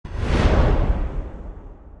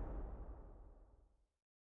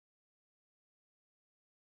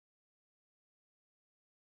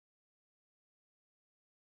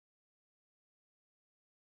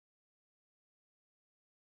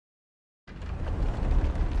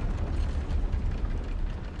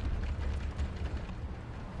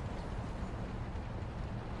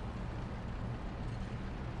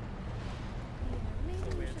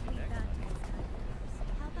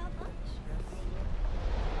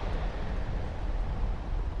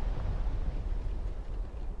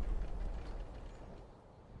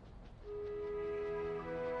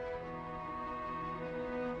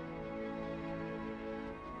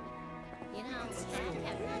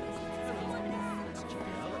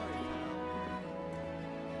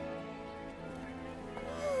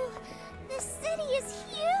is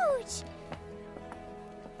huge!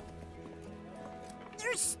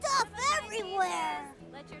 There's stuff everywhere!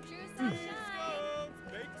 Let your true self shine.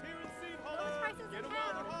 Lowest prices in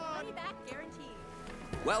town. Money back guaranteed.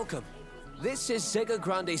 Welcome. This is Sega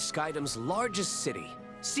Grande Skydam's largest city,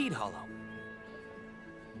 Seed Hollow.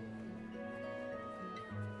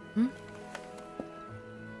 Whew.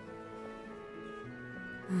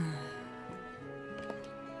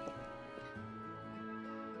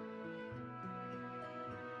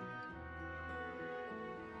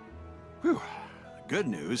 The good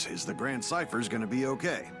news is the Grand Cipher's gonna be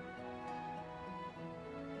okay.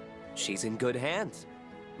 She's in good hands.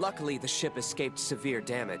 Luckily, the ship escaped severe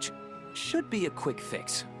damage. Should be a quick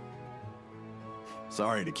fix.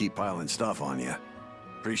 Sorry to keep piling stuff on you.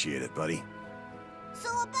 Appreciate it, buddy.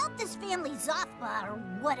 So about this family Zothba or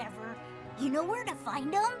whatever, you know where to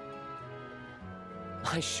find them?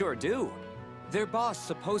 I sure do. Their boss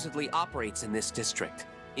supposedly operates in this district.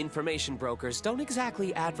 Information brokers don't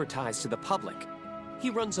exactly advertise to the public. He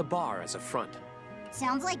runs a bar as a front.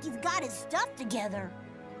 Sounds like he's got his stuff together.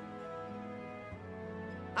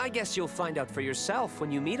 I guess you'll find out for yourself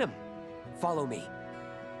when you meet him. Follow me.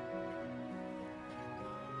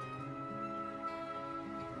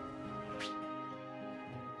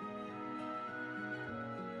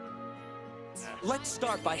 Let's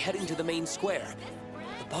start by heading to the main square.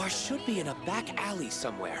 The bar should be in a back alley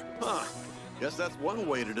somewhere. Huh. Guess that's one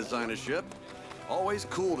way to design a ship. Always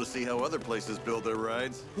cool to see how other places build their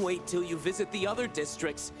rides. Wait till you visit the other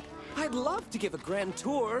districts. I'd love to give a grand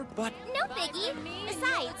tour, but... No biggie.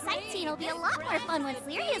 Besides, sightseeing will be a lot more fun when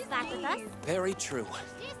Lyria's back with us. Very true.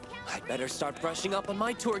 I'd better start brushing up on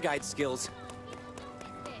my tour guide skills.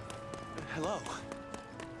 Hello.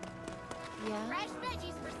 Yeah? Fresh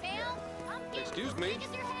veggies for sale. Excuse me?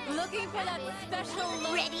 Looking for that special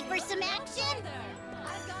look? Ready for some action?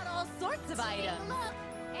 I've got all sorts of items. Look,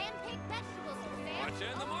 and pick vegetables for sale. Watch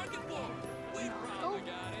in the market for. We probably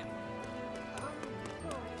got it.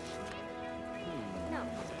 No.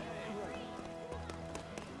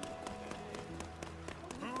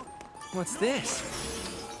 What's this?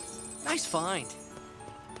 Nice find.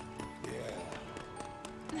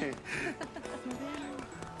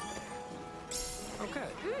 Okay.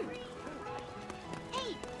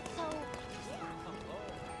 Hey, so...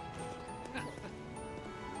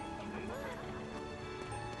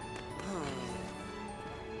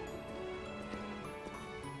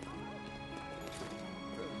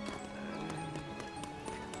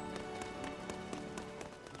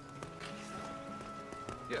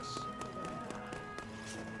 Yes.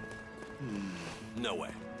 No way.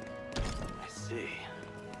 I see.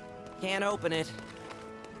 Can't open it.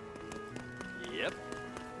 Yep.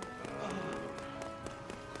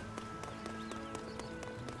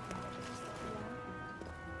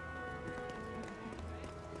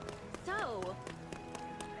 So,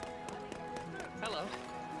 Hello.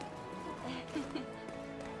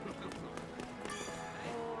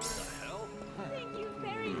 thank you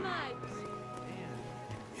very much.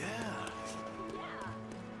 Yeah. Yeah.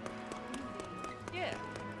 Yeah.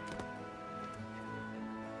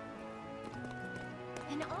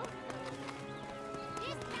 And also...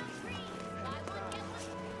 Discount trees. Buy one, get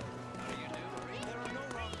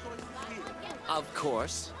one. Of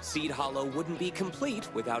course, Seed Hollow wouldn't be complete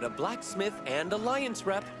without a blacksmith and alliance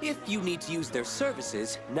rep. If you need to use their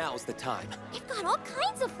services, now's the time. They've got all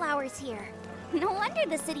kinds of flowers here. No wonder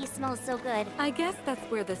the city smells so good. I guess that's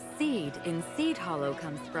where the seed in Seed Hollow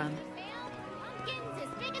comes from. Pumpkins as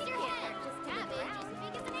big as your head. Cabbage as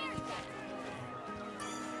big as an air jet.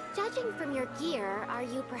 Judging from your gear, are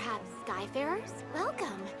you perhaps Skyfarers?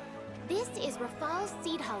 Welcome. This is Rafal's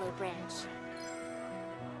Seed Hollow branch.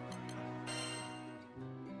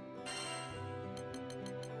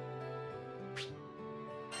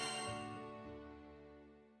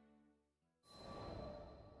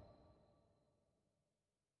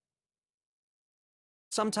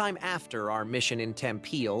 Sometime after our mission in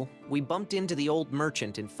Tempeal, we bumped into the old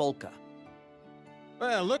merchant in Folca.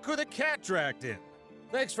 Well, look who the cat dragged in.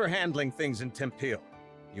 Thanks for handling things in Tempeal.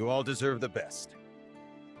 You all deserve the best.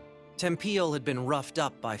 Tempeal had been roughed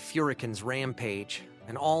up by Furican's rampage,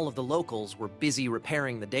 and all of the locals were busy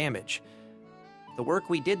repairing the damage. The work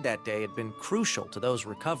we did that day had been crucial to those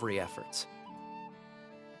recovery efforts.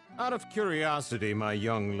 Out of curiosity, my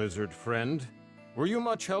young lizard friend, were you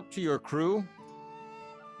much help to your crew?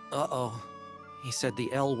 Uh-oh. He said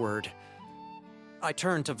the L word. I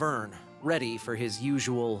turned to Vern, ready for his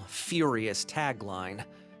usual furious tagline.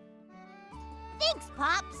 Thanks,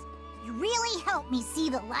 Pops. You really helped me see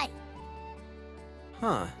the light.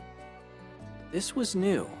 Huh. This was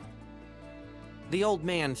new. The old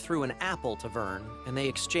man threw an apple to Vern, and they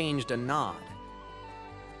exchanged a nod.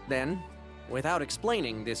 Then, without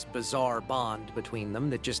explaining this bizarre bond between them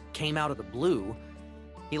that just came out of the blue,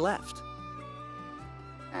 he left.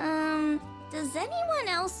 Does anyone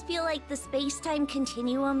else feel like the space-time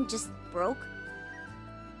continuum just broke?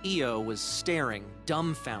 Io was staring,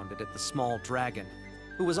 dumbfounded at the small dragon,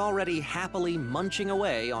 who was already happily munching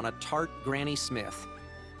away on a tart Granny Smith.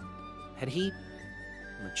 Had he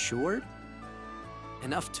matured?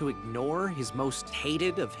 Enough to ignore his most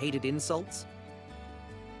hated of hated insults?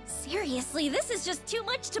 Seriously, this is just too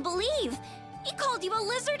much to believe! He called you a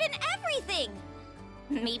lizard and everything!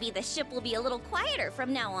 Maybe the ship will be a little quieter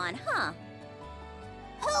from now on, huh?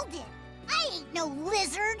 Hold it! I ain't no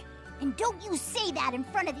lizard! And don't you say that in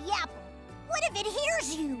front of the apple! What if it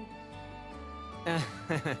hears you?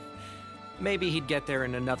 Maybe he'd get there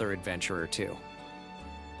in another adventure or two.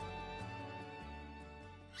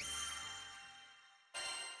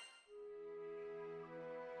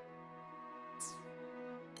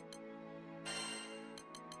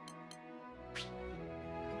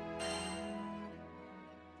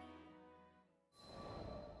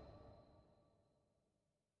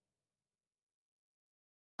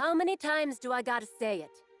 How many times do I gotta say it?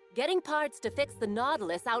 Getting parts to fix the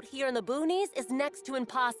Nautilus out here in the boonies is next to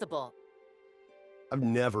impossible. I've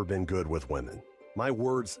never been good with women. My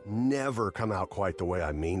words never come out quite the way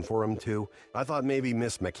I mean for them to. I thought maybe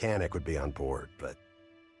Miss Mechanic would be on board, but...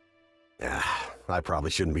 I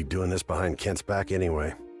probably shouldn't be doing this behind Kent's back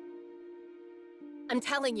anyway. I'm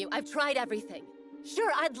telling you, I've tried everything.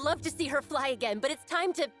 Sure, I'd love to see her fly again, but it's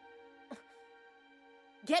time to...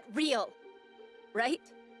 get real. Right?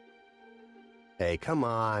 Hey, come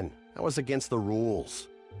on. That was against the rules.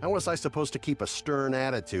 How was I supposed to keep a stern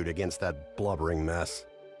attitude against that blubbering mess?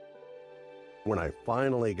 When I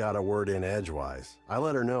finally got a word in edgewise, I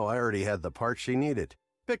let her know I already had the parts she needed.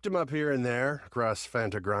 Picked them up here and there, across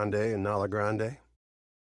Fanta Grande and Nala Grande.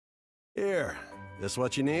 Here, this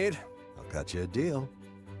what you need? I'll cut you a deal.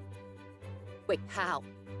 Wait, how?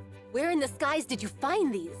 Where in the skies did you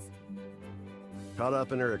find these? Caught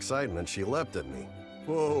up in her excitement, she leapt at me.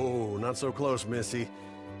 Whoa, not so close, Missy.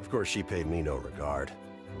 Of course, she paid me no regard.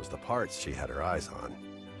 It was the parts she had her eyes on.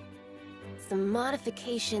 Some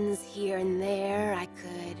modifications here and there, I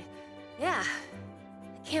could... Yeah.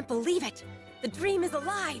 I can't believe it! The dream is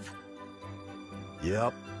alive!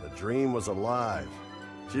 Yep, the dream was alive.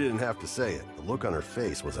 She didn't have to say it. The look on her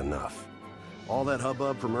face was enough. All that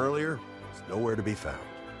hubbub from earlier was nowhere to be found.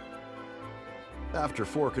 After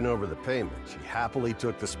forking over the payment, she happily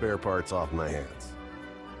took the spare parts off my hands.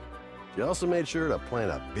 She also made sure to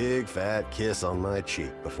plant a big fat kiss on my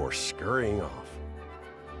cheek before scurrying off.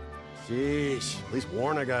 Sheesh, at least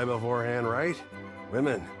warn a guy beforehand, right?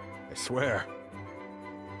 Women, I swear.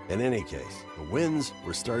 In any case, the winds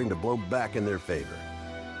were starting to blow back in their favor.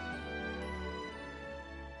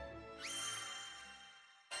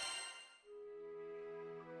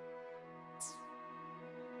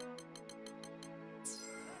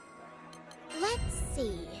 Let's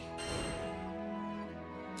see.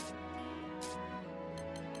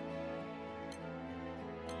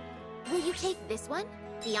 Will you take this one?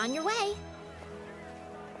 Be on your way.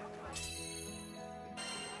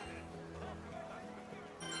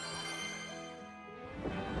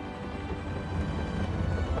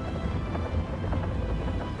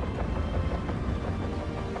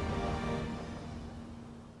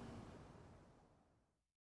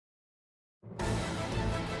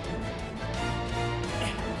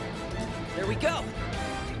 There we go.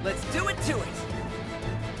 Let's do it to it.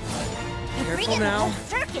 You're bringing the whole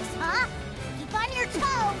circus, huh? Keep on your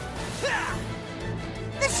toes.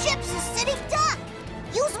 The ship's a sitting duck.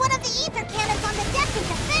 Use one of the ether cannons on the deck and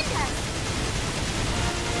defend us.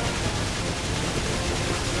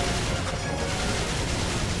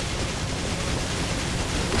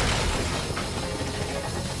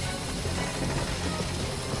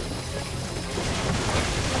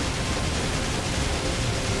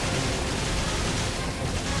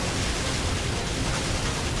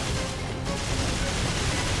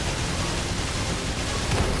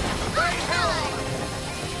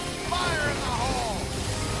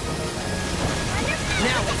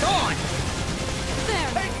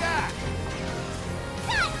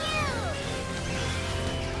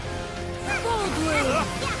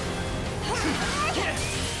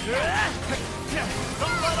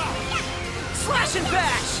 Slash and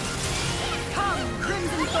bash! Come,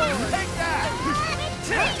 Crimson Thorn! Take that!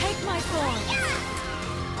 Take my form!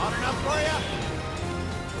 Hot enough for you?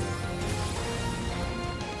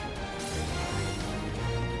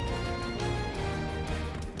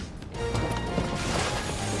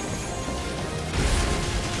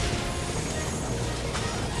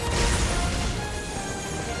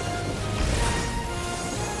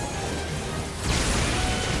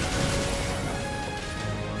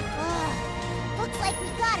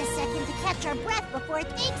 got a second to catch our breath before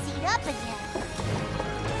things heat up again.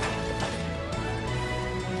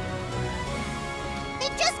 They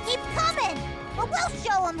just keep coming! But we'll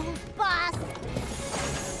show them who's boss!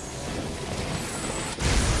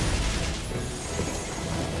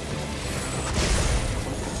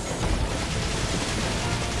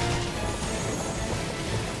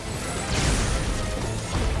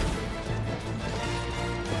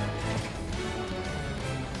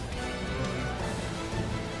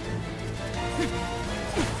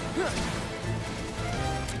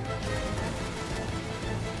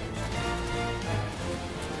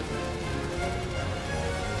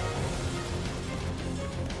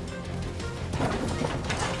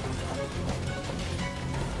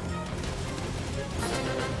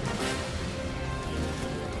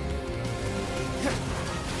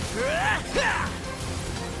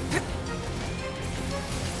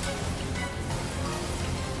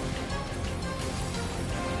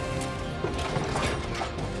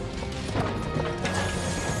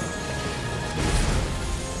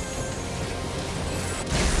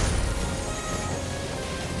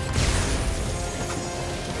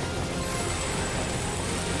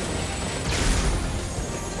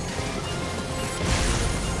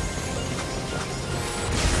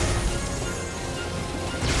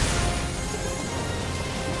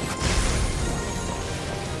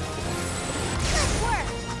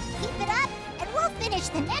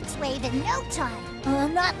 Wave in no time.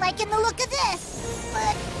 I'm not liking the look of this,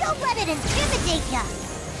 but don't let it intimidate ya.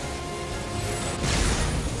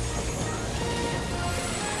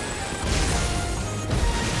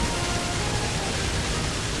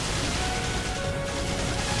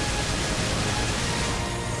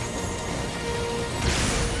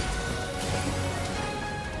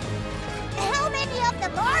 How many of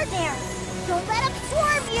them are there? Don't let them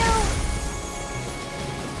swarm you!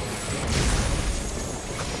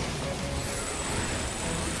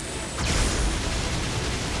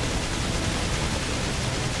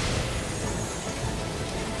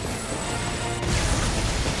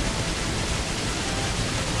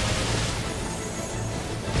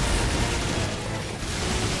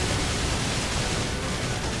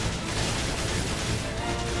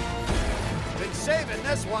 Saving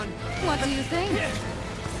this one. What do you think?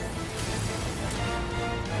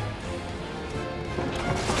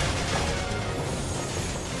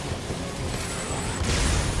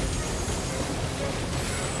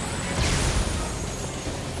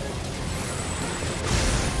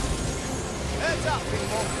 Heads up,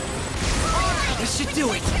 people. This should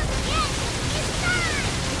do it.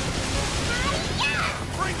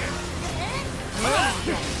 Bring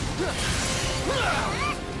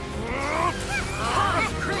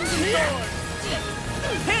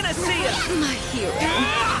Panacea! My hero.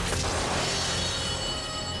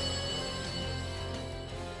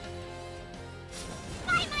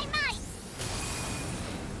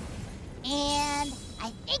 And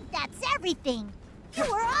I think that's everything. You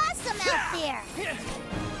were awesome out there.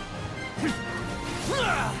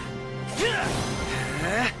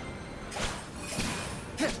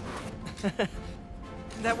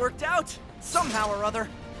 That worked out, somehow or other.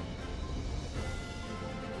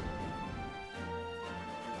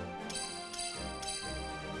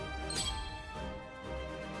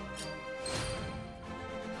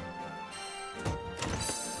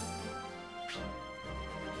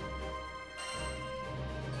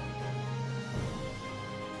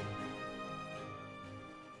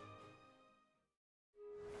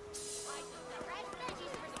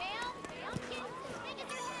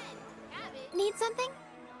 Need something?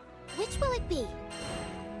 Which will it be?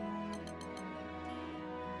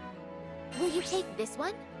 Will you take this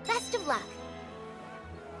one? Best of luck.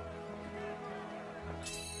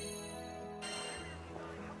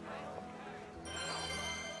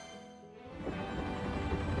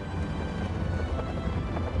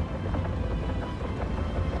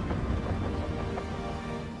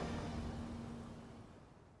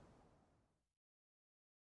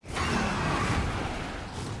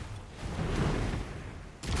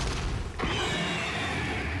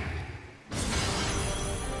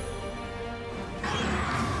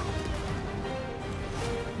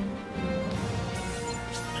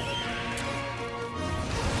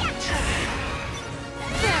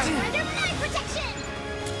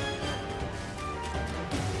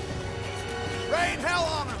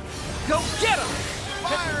 Go get him!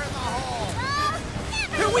 Fire in the hole!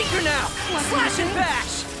 They're weaker now! Slash and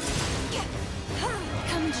bash!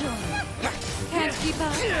 Come join. Can't keep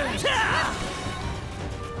up.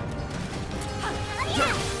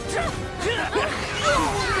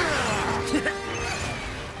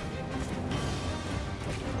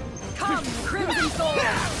 Come, Crimson Soul!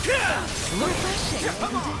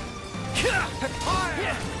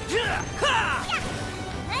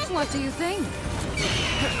 What do you think?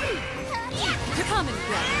 Come and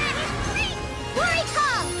get Worry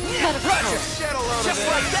call! Get a load Just of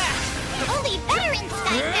like this. that! Only veteran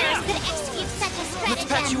Skyfarers could execute such a Let's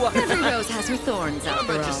patch stratagem. you up. Every rose has her thorns, I after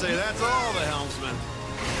bet you all. say that's all the helmsmen.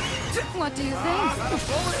 What do you think? Got a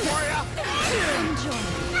bullet for ya. Enjoy.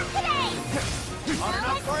 Not today! Hard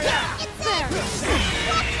enough for ya. It's there!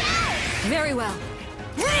 Watch out! Very well.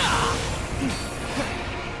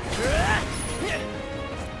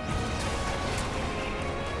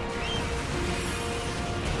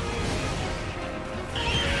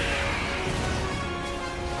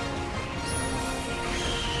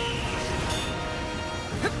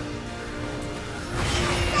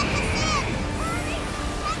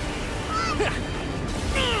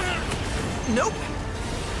 Nope.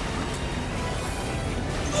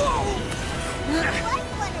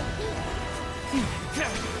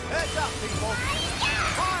 Heads up, people.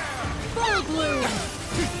 Fire! Full bloom.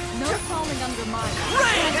 No falling under my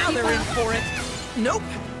Right! Now they're in for it. Nope.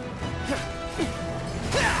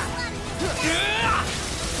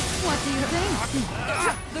 What do you think?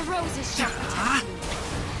 The rose is shut.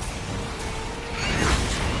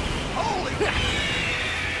 Holy!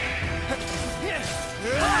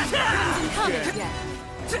 Crimson, come and get.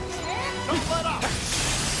 Don't let up.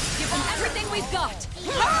 Give them everything we've got.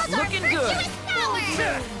 Looking good!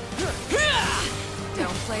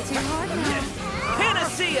 Don't play too hard now.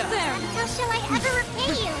 Panacea! There. How shall I ever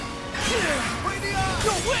repay you? Bring the arm.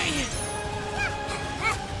 Go away!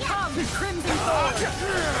 Come, Crimson Thorn.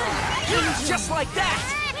 Just like that!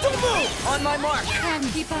 Don't move! On my mark! Can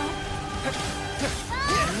keep up.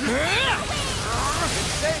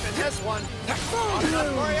 Saving this one. Hard enough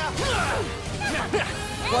for ya.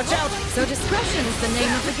 Watch out! So discretion is the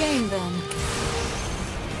name of the game, then.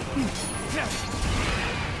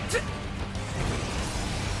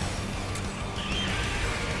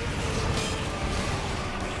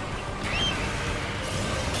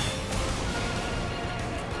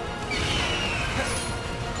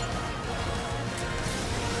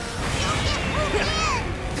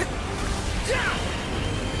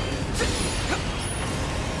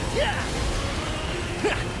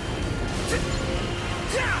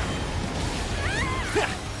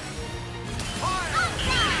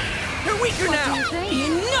 They're weaker What now! do you think?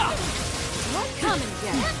 Enough! Come and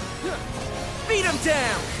get. Beat them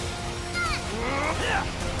down!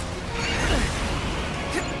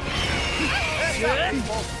 Heads up,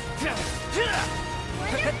 people.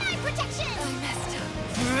 Under my protection!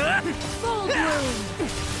 Full bloom.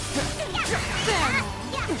 There.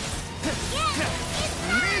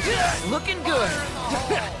 Looking good!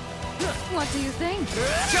 What do you think?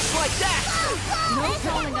 Just like that! No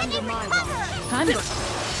falling under my watch. I'm going.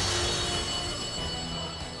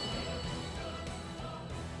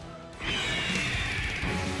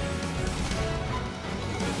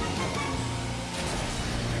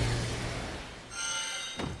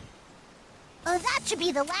 Oh, that should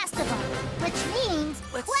be the last of them, which means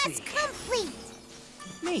Let's quest see. complete.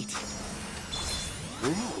 Neat.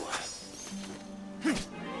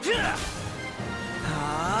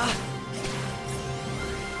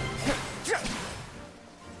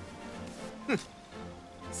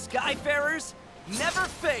 Skyfarers never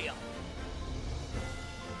fail!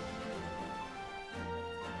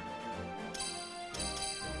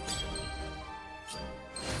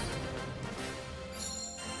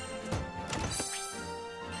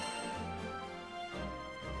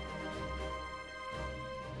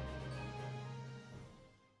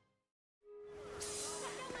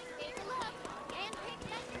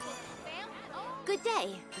 Good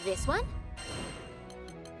day. This one?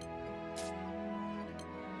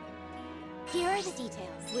 Here are the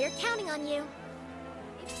details. We're counting on you.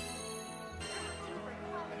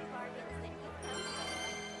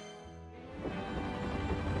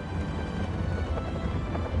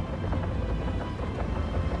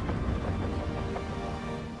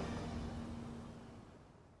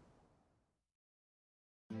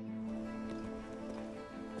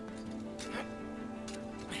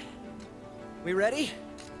 We ready?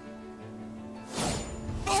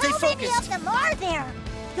 How Stay many focused! of them are there?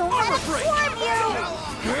 Don't let them break. swarm you!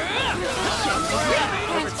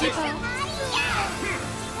 Can't keep up.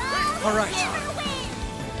 All right.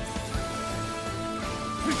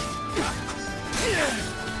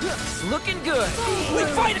 Looking good! We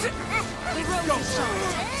fight it! The rose is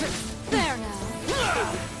shut. There now.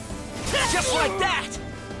 Just like that!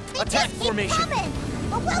 They Attack just keep formation! coming,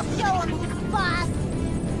 but we'll show them who's boss!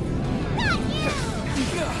 Not you!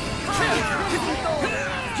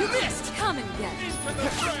 You missed! Come and get.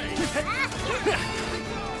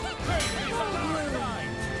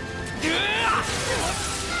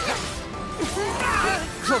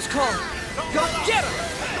 Close call. Go get him!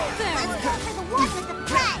 Let's go for the one with the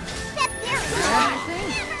flag. Step there.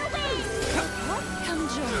 Come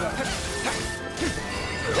join.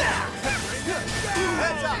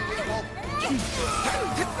 Heads up, people.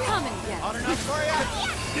 Come and get Hot enough for ya?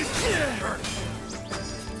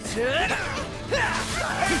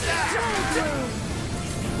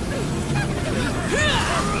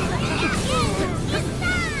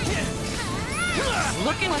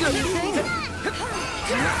 Looking good.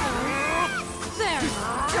 there.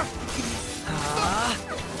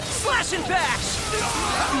 Slash and bash!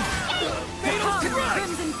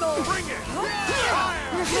 Crimson Gold. Bring it!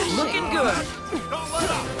 Looking good. Don't let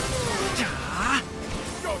up!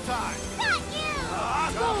 Go time!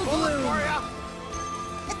 Gold Blue. For ya!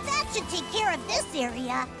 But that should take care of this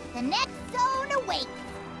area. The next zone awaits.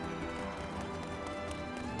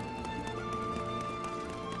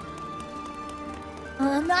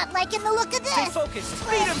 I'm not liking the look of this. Stay focused.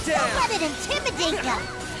 Beat him down. Don't let it intimidate you.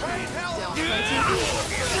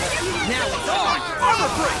 Now it's on. Armor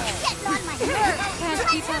break. Getting on my nerves. Can't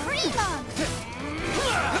keep up. Primo.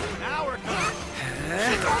 Now we're coming!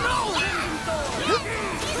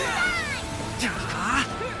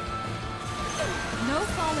 No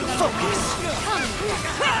falling on Focus. Come.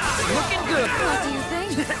 Looking good. What do you think?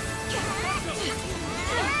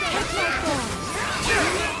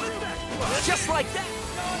 Just like that.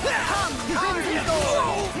 Crimson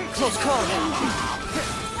Gold. Close call.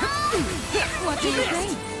 What do you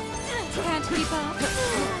think? Can't keep up.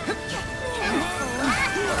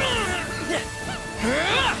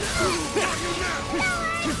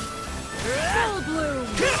 Gold Blue.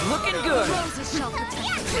 Looking good. Roses shall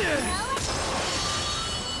protect you.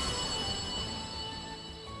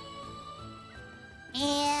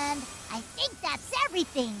 And I think that's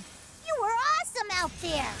everything. You were awesome out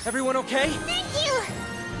there. Everyone okay? Thank you.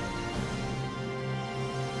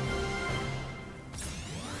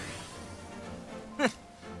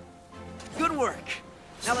 Good work.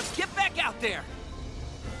 Now let's get back out there.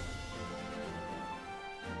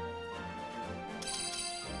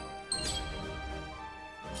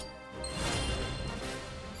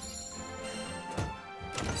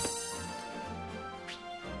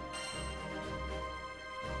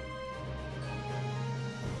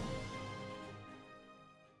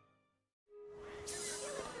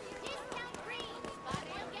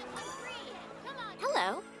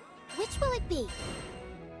 Hello. Which will it be?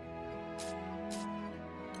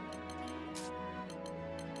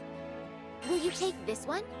 Will you take this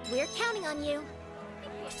one? We're counting on you.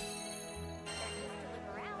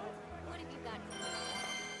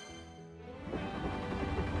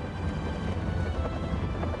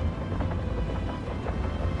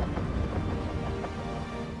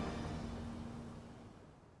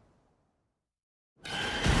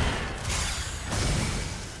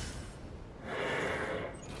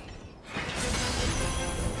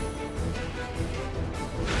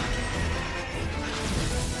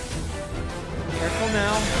 Careful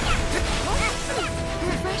now.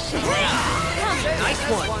 Refreshing. Nice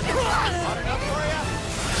one.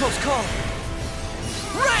 Close call.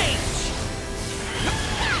 Range!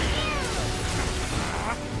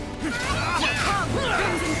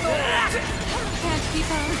 Crimson Gold. Can't keep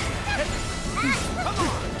up.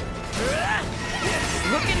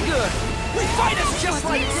 Looking good. Fight us just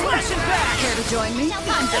like slash and bash! Care to join me?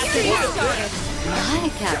 I'm just getting started. My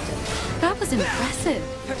Captain. That was impressive.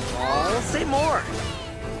 Oh, say more.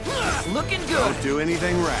 Looking good. Don't do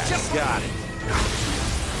anything rash. Just got it.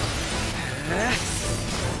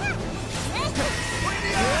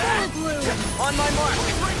 Gold Blue. On my mark.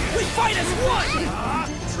 We fight as one!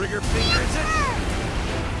 Trigger fingers it.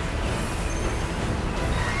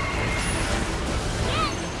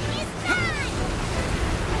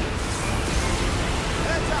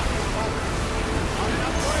 Heads up, people. Hot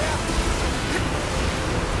enough for ya?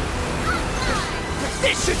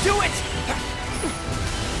 This should do it!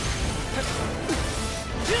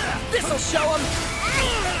 This'll show him!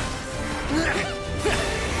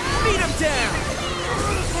 Beat him down!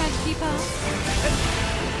 Can't keep up.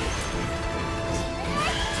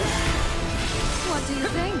 What do you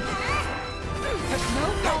think? No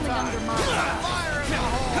falling under mine. Fire in the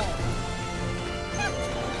hole!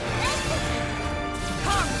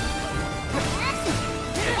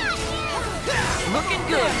 Looking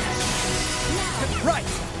good! Right!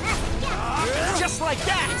 Just like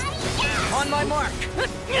that! On my mark!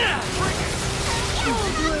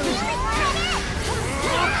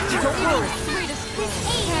 Don't worry!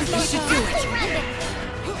 You should do it!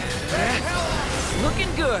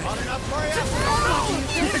 Looking good! Hot enough for ya?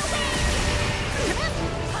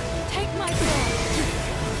 Take my sword.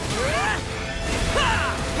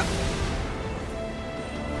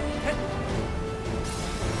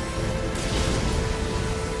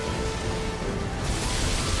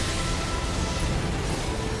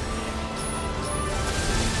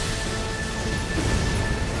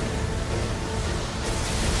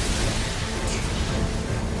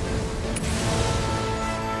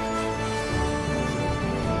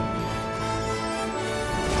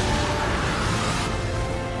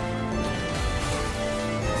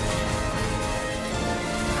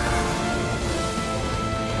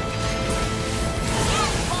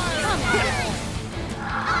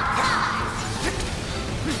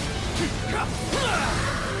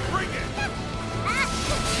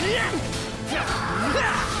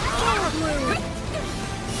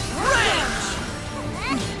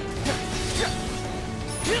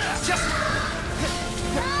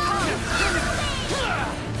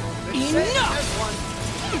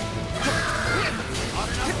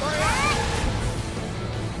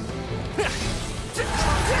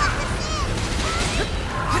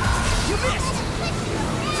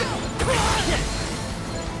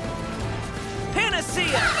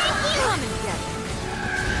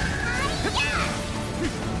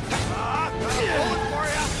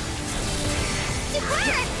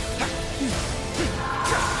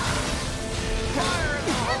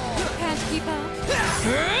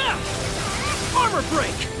 Armor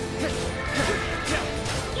break!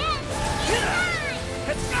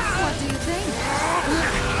 What do you think?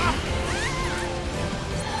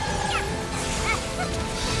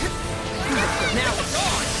 Now it's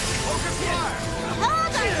on! Focus fire! Hold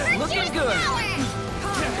on, Looking good!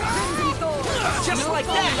 Just like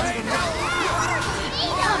that!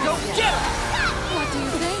 Go get him! What do you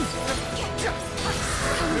think?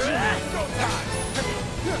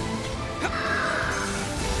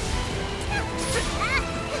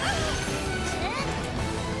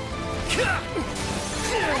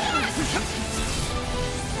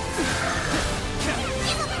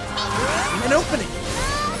 An opening!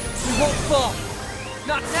 We won't fall!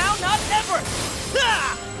 Not now, not ever!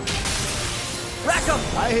 Ah! Rack 'em!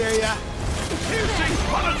 I hear ya. Piercing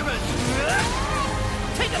punishment!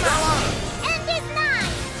 Take him out! End is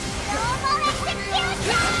nigh! Global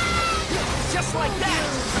execution! Just like that!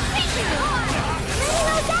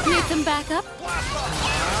 Need some backup?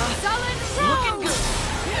 Solid Looking good!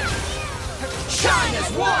 Shine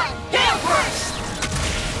as one! Hail first!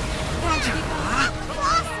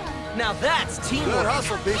 Now that's teamwork! Good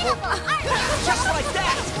hustle, people. Just like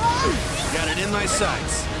that! Got it in my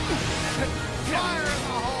sights. Fire in the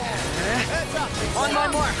hole! Heads up! On my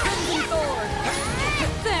mark!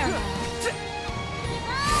 There.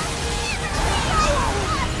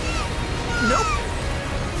 Nope!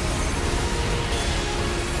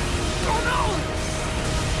 Oh no!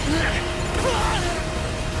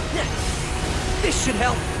 This should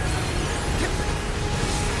help!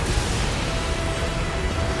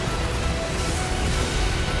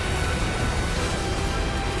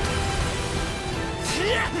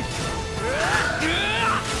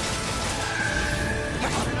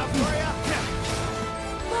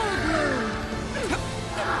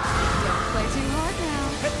 Don't play too hard now.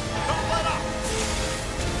 Don't let up!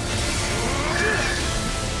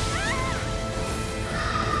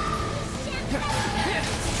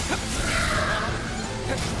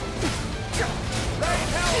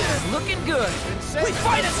 Looking good! We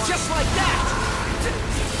fight us just like that!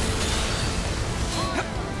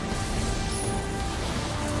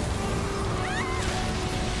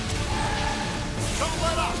 Don't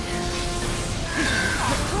let up!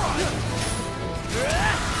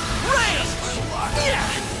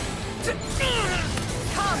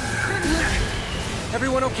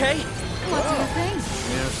 Everyone okay? What do you think?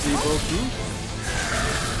 Merci beaucoup.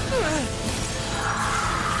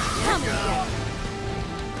 Come again.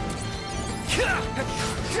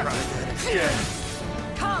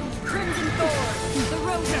 Come, Crimson Thorn! The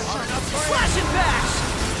road is shut! Slash and bash!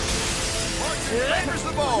 Favors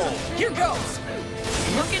the bowl. Here goes!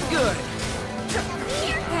 Looking good!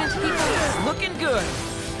 Can't keep up. Looking good!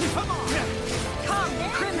 Come,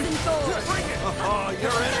 Crimson Thorn! Oh,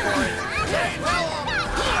 you're in for it.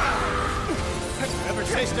 Ever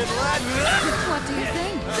tasted lead? What do you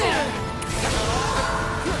think?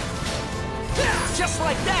 Just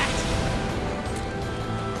like that!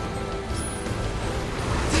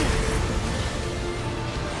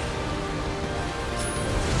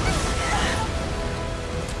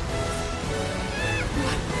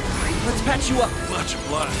 Let's patch you up. Much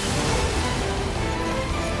obliged.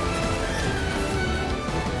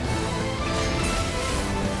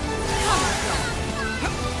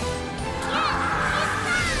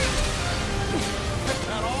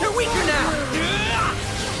 They're weaker now!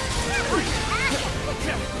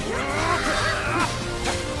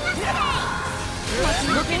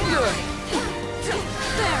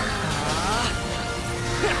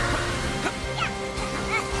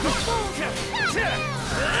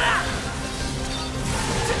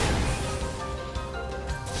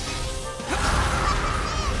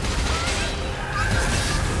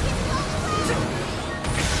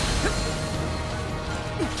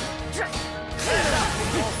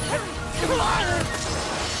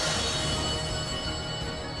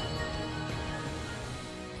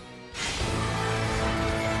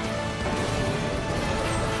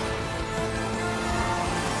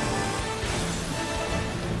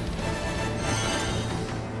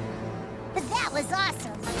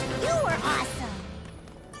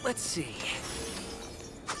 see.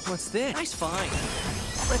 What's this? Nice find.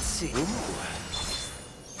 Let's see.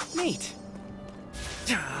 Neat.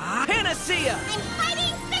 Panacea! I'm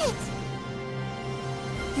fighting fate!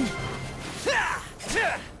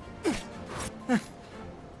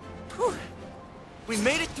 We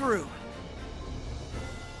made it through.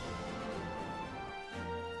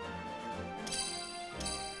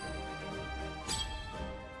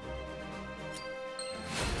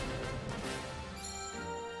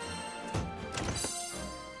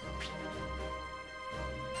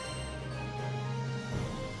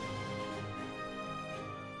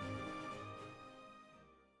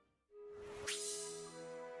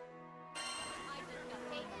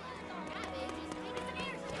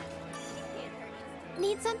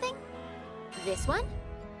 Need something? This one?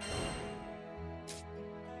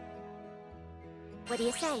 What do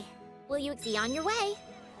you say? Will you be on your way?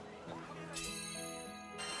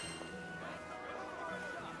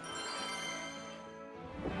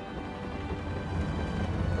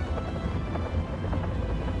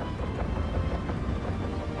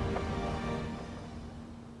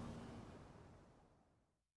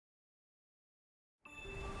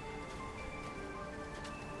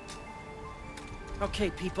 Okay,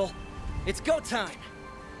 people. It's go time.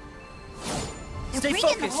 You're Stay bringing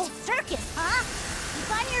focused. the whole circus, huh?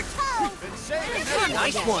 Keep on your toes!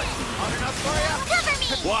 Nice one. Cover me!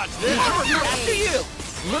 Watch this. After you.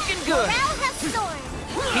 Looking good. Morale has soared!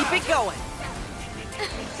 Keep it going.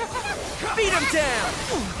 Beat him down.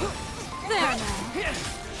 There now.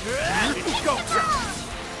 It's go time.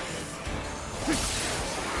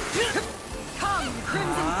 Come,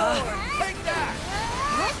 Crimson Thorn. Take that.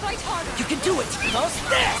 Let's fight harder. You can do it. How's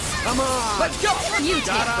this? Come on. Let's go. You Got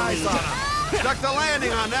take the eyes lead. on him. Stuck the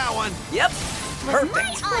landing on that one. Yep.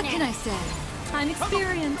 Perfect. What can I say? I'm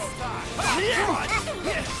experienced.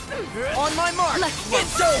 On my mark.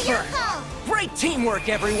 It's over. Great teamwork,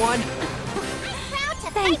 everyone. Proud to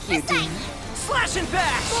Thank fight you, beside Dean. you! Slash and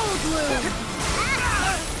bash. Full bloom.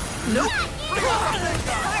 Nope.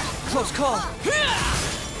 Close call.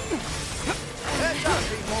 Heads up,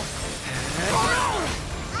 people.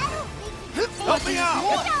 Help me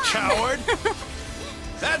out, coward.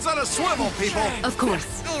 That's on a swivel, people. Of course.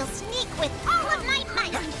 I'll sneak with all of my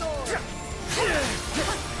might!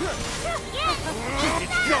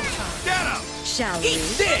 Get him. Shall we?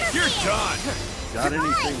 Eat this. You're done. Got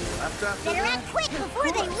anything left after Better that? act quick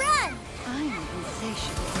before they run! I'm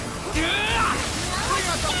insatiable. Bring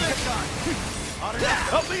out the big gun.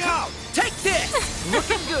 Help me out. Take this.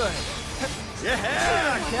 Looking good.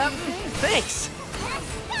 Yeah, Captain. Thanks.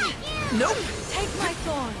 Nope. Take my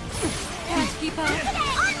thorns. Can't keep up. On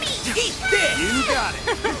me! Eat this. You got it.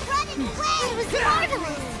 Running away! It was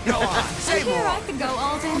marvelous! Go on. Say Here more. I can go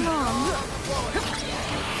all day long.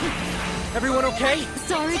 Everyone okay?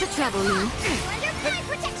 Sorry to trouble you. Under my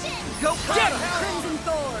protection! Go get him. Crimson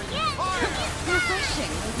Thorn.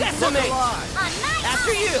 Refreshing. Decimate. On my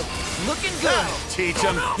After own. you. Looking good. Teach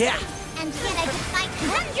him. Yeah. And yet I could find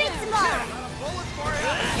hundreds more!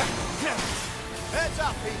 Heads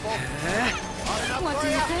up, people. What do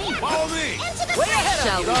you think? Follow me. Into the Way fight! ahead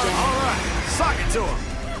Shall of we you. then? All right. Sock it to him.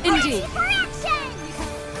 Indeed. For action!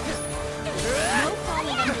 No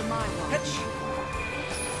falling under my watch.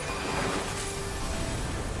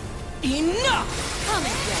 Enough. Come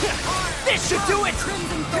and get it. This should do it.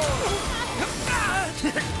 Crimson Thorn.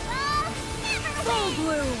 Full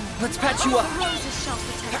bloom. Let's patch you up. Roses shall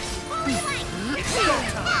protect you.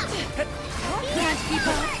 Can't keep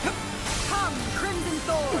up. Come, Crimson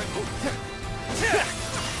Thorn.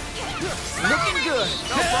 Looking good.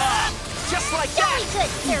 No problem. Just like Very that. good,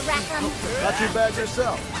 Sir Rackham! Not too bad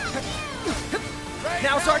yourself.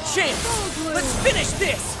 Now's our chance. Let's finish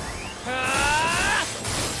this.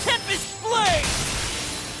 Tempest Blade.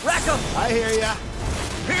 Rackham. I hear ya.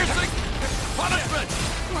 Piercing. Punishment.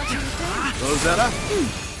 What do you think? Rosetta.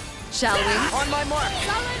 Shall we? On my mark.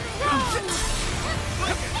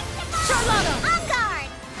 Charlotta! On guard!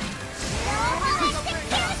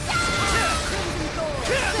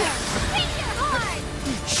 Ranger hard!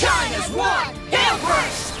 Shine as one. Hail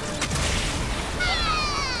burst.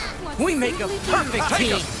 We make a perfect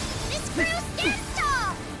team. This crew's stand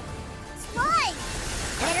stall! Slide!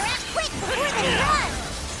 Better act quick before they run!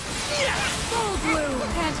 Full bloom.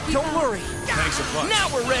 Can't keep Don't up. worry. Thanks a bunch. Now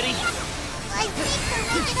we're ready. I think they're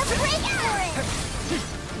making a break for it!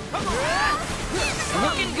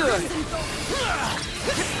 Looking good.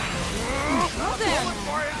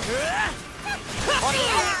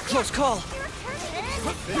 Close call.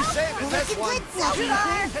 Been saving this Looking one. good so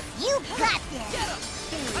far! You got this!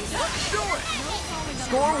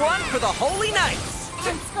 Score one for the Holy Knights.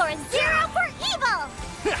 And score 0 for evil!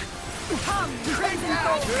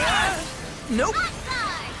 Nope.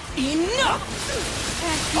 Enough!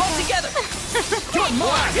 All together! Come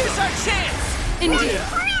on! Here's our chance! Indeed.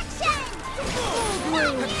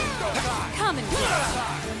 Blue. Come and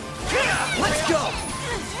Let's go!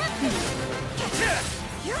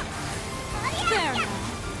 there.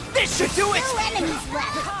 This should do it! 2 enemies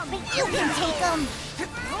left, but you can take them.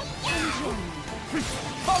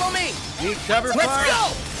 Follow me! Need cover Let's fire?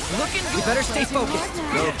 go! Looking good. You better stay focused.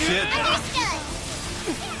 No kid. Understood.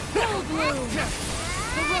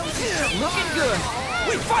 Looking good.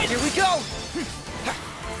 We fight! Here we go!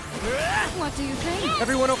 What do you think?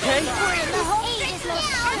 Everyone okay? We're in the home stretch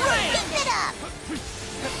now. Keep it up.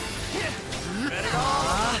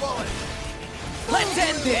 Let's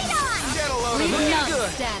end this! Get a load of Leave it. none good.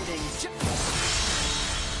 standing.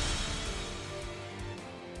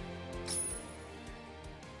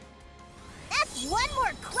 That's one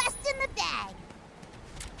more quest in the bag.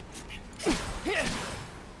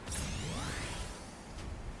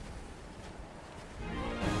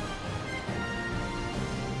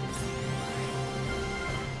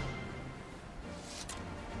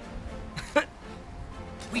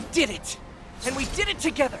 We did it! And we did it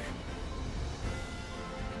together!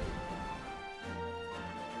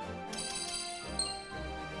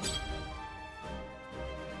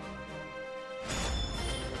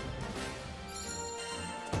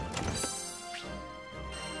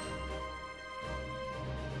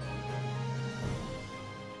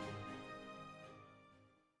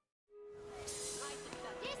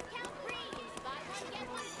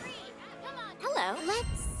 Hello.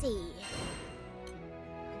 Let's see.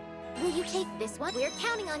 Will you take this one? We're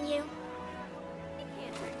counting on you.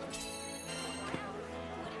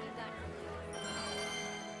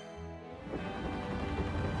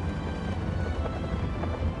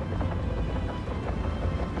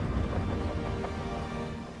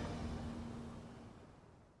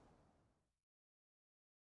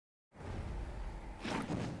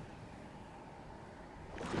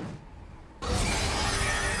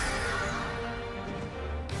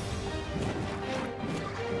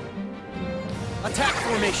 Attack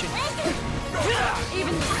formation!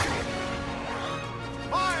 Even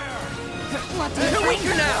Fire! what do you You're think?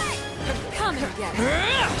 weaker now! Come and get it.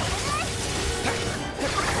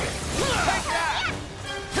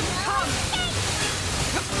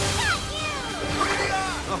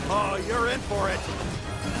 Oh, you're in for it.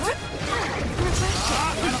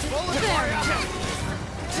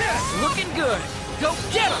 Looking good! Go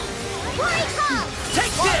get him!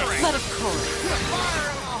 Take this! But of course.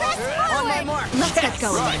 On my mark! Let's get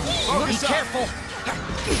going. Be careful!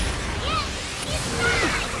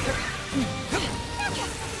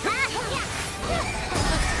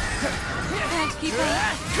 Can't keep up.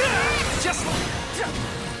 Just like...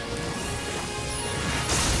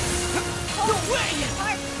 No way!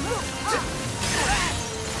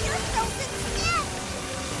 You're so stiff.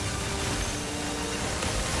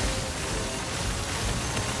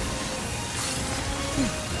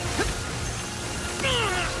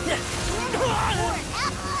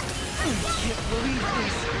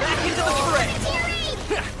 Back into the fray!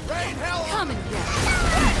 Come and get it.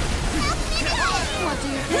 What do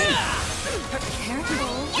you think?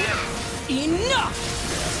 Careful. Enough!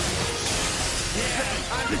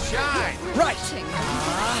 Time to shine. Right!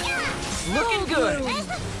 Looking good! Bring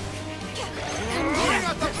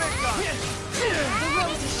out the big gun. The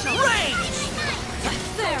rose is showing. Range!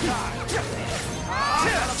 There.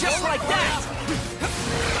 Just like that!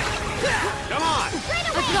 Come on.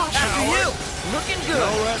 I've got After you! Looking good! No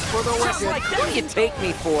rest for the Just wicked. like that! What do you take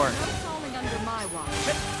me for? no falling under my watch.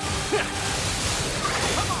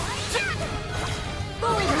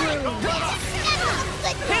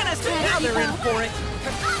 Canister! Now they're in for it!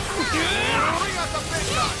 Bring out the big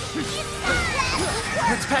gun.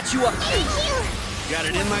 Let's patch you up! Got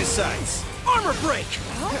it in my sights. Armor break!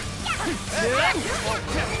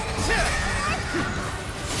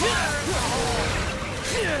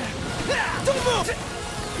 Don't move!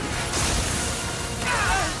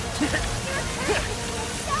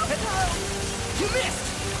 You missed!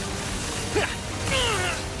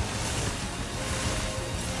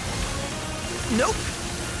 Nope!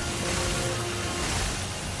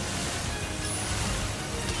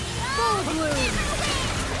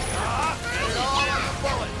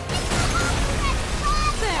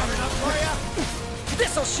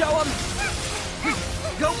 This'll show him!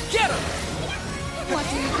 Go get him! What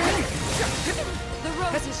do you think? The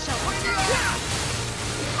rose is showing.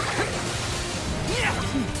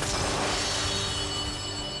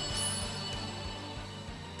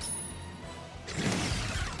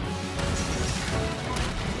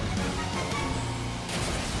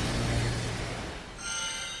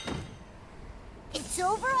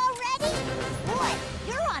 over already? Boy,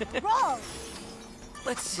 you're on a roll.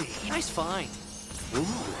 Let's see. Nice find. Ooh.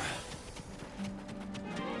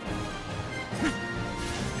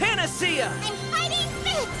 Panacea! I'm fighting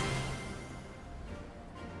fate!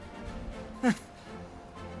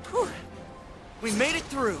 Whew. We made it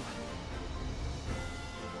through.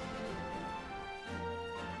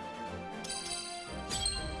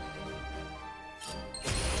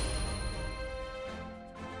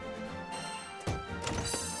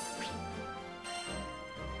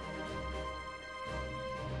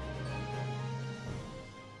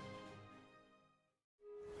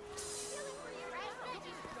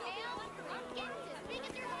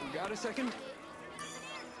 Got a second?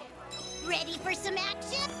 Ready for some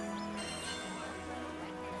action?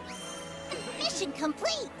 Mission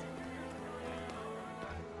complete!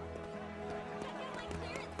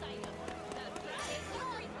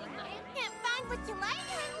 Can't find what you like?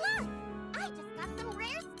 Look! I just got some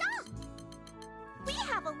rare stuff! We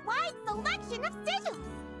have a wide selection of sigils!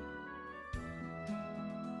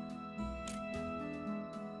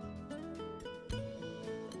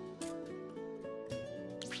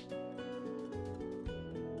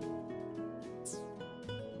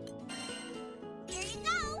 Here you go!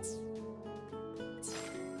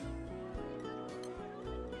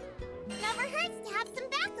 Never hurts to have some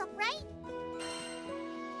backup, right?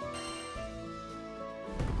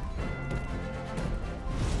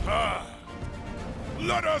 Ah!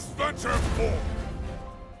 Let us venture forth!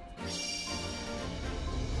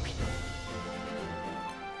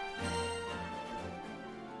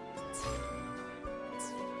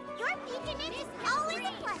 Your patronage is always a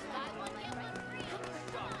pleasure.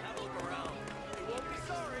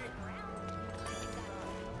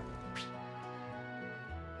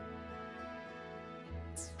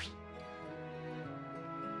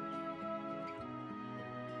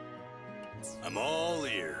 I'm all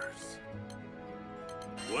ears.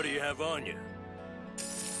 What do you have on you?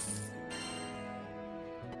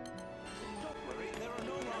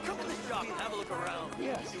 Come to the shop and have a look around.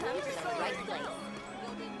 Yes. Come to the right place.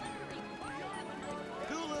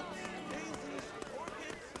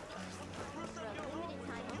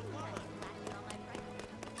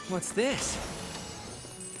 What's this?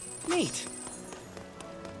 Neat.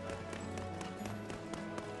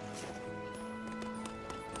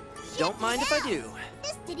 Don't mind if I do.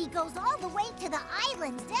 This ditty goes all the way to the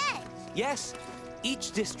island's edge. Yes.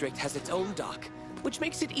 Each district has its own dock, which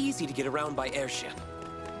makes it easy to get around by airship.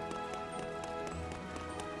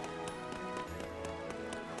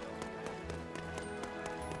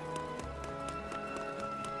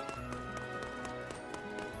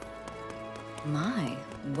 My,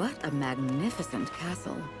 what a magnificent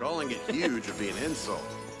castle. Calling it huge would be an insult.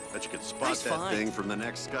 Bet you could spot Nice that find. thing from the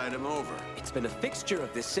next Skydom over. It's been a fixture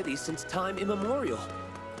of this city since time immemorial.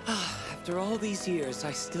 After all these years,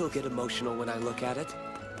 I still get emotional when I look at it.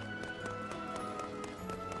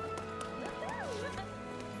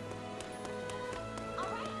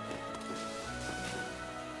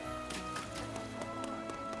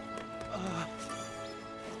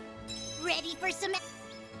 Ready for some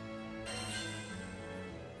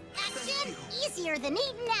action? Easier than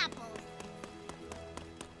eating apples.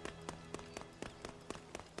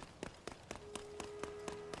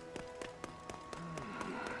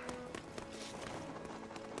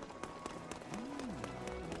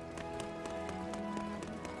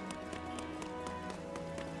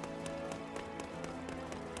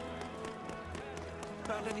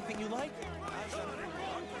 Found anything you like?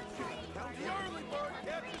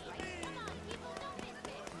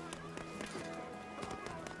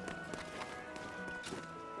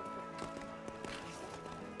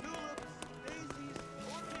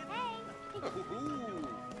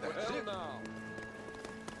 That's it now.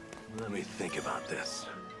 Let me think about this.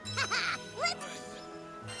 Let's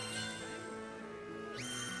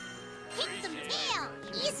kick some tail.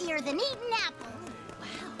 Easier than eating apples.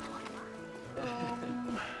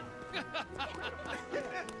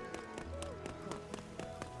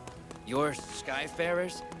 You're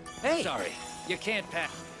Skyfarers? Hey! Sorry, you can't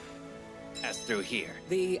pass through here.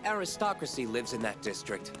 The aristocracy lives in that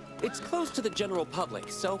district. It's closed to the general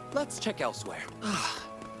public, so let's check elsewhere.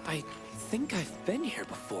 I think I've been here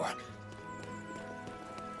before.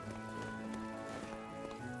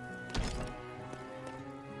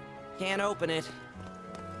 Can't open it.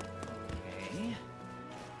 Okay.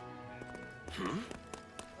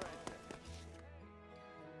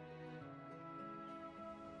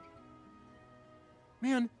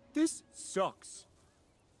 Man, this sucks.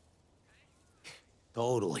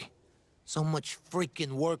 Totally. So much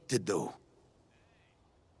freaking work to do.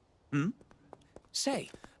 Say,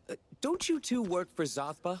 don't you two work for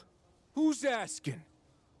Zothba? Who's asking?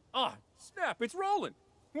 Ah, snap, it's Roland.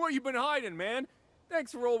 Where you been hiding, man?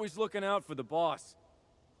 Thanks for always looking out for the boss.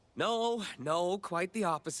 No, quite the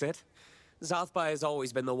opposite. Zothba has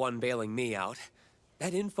always been the one bailing me out.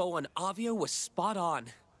 That info on Avia was spot on.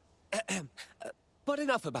 But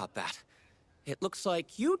enough about that. It looks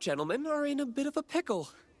like you gentlemen are in a bit of a pickle.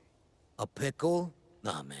 A pickle?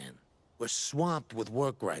 Nah, man. We're swamped with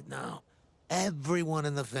work right now. Everyone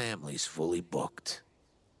in the family's fully booked.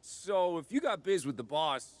 So, if you got biz with the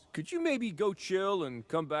boss, could you maybe go chill and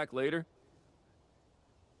come back later?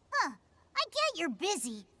 Huh. I get you're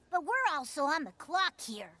busy, but we're also on the clock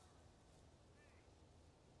here.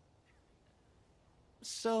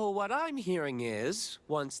 So what I'm hearing is,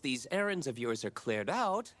 once these errands of yours are cleared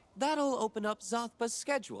out, that'll open up Zothba's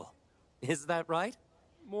schedule. Is that right?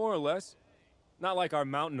 More or less. Not like our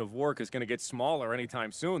mountain of work is gonna get smaller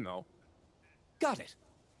anytime soon, though. Got it.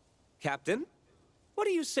 Captain, what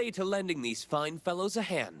do you say to lending these fine fellows a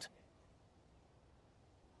hand?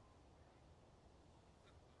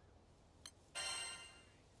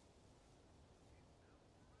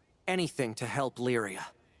 Anything to help Lyria.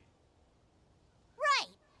 Right.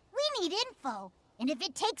 We need info. And if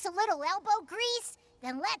it takes a little elbow grease,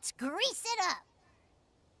 then let's grease it up.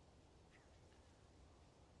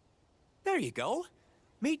 There you go.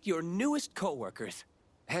 Meet your newest co-workers.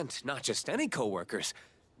 And not just any co-workers.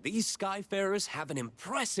 These Skyfarers have an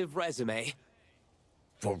impressive resume.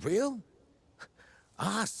 For real?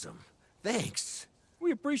 Awesome. Thanks.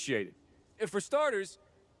 We appreciate it. And for starters,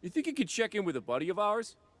 you think you could check in with a buddy of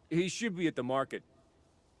ours? He should be at the market.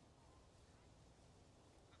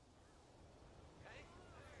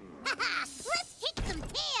 Let's kick some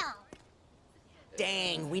tail!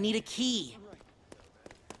 Dang, we need a key.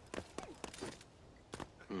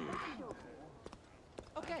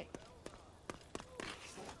 Okay.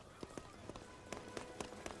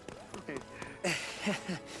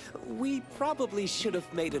 We probably should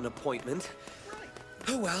have made an appointment.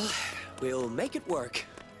 Oh well, we'll make it work.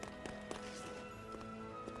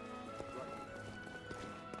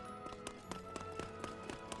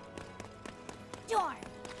 Darn!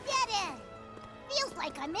 Get in! Feels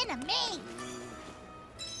like I'm in a maze!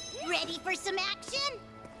 Ready for some action?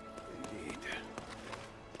 Indeed.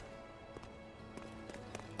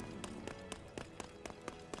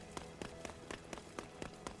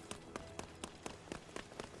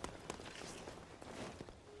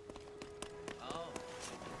 Wow!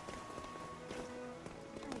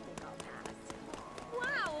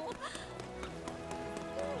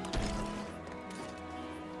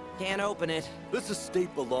 Can't open it. This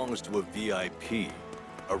estate belongs to a VIP.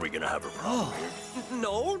 Are we gonna have a problem here?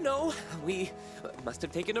 No. We must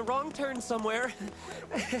have taken a wrong turn somewhere.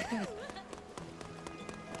 Excuse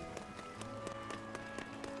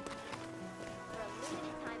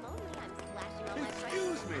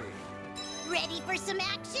me. Ready for some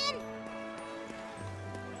action?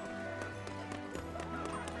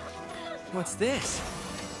 What's this?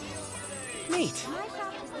 Neat. My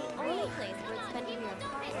shop is the only place worth spending your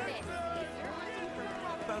hard-earned.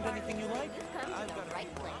 Found anything you like? Come to the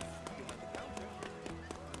right place.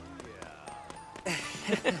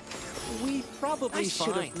 We probably That's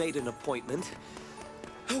should fine. have made an appointment.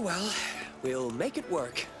 Oh well, we'll make it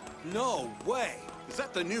work. No way! Is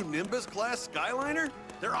that the new Nimbus-class Skyliner?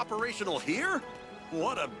 They're operational here?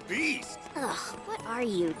 What a beast! Ugh, what are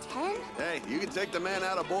you, 10? Hey, you can take the man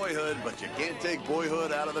out of boyhood, but you can't take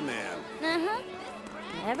boyhood out of the man. Uh-huh.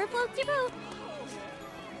 Whatever floats your boat.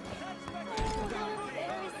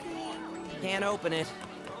 Can't open it.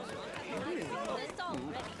 This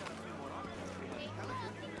already.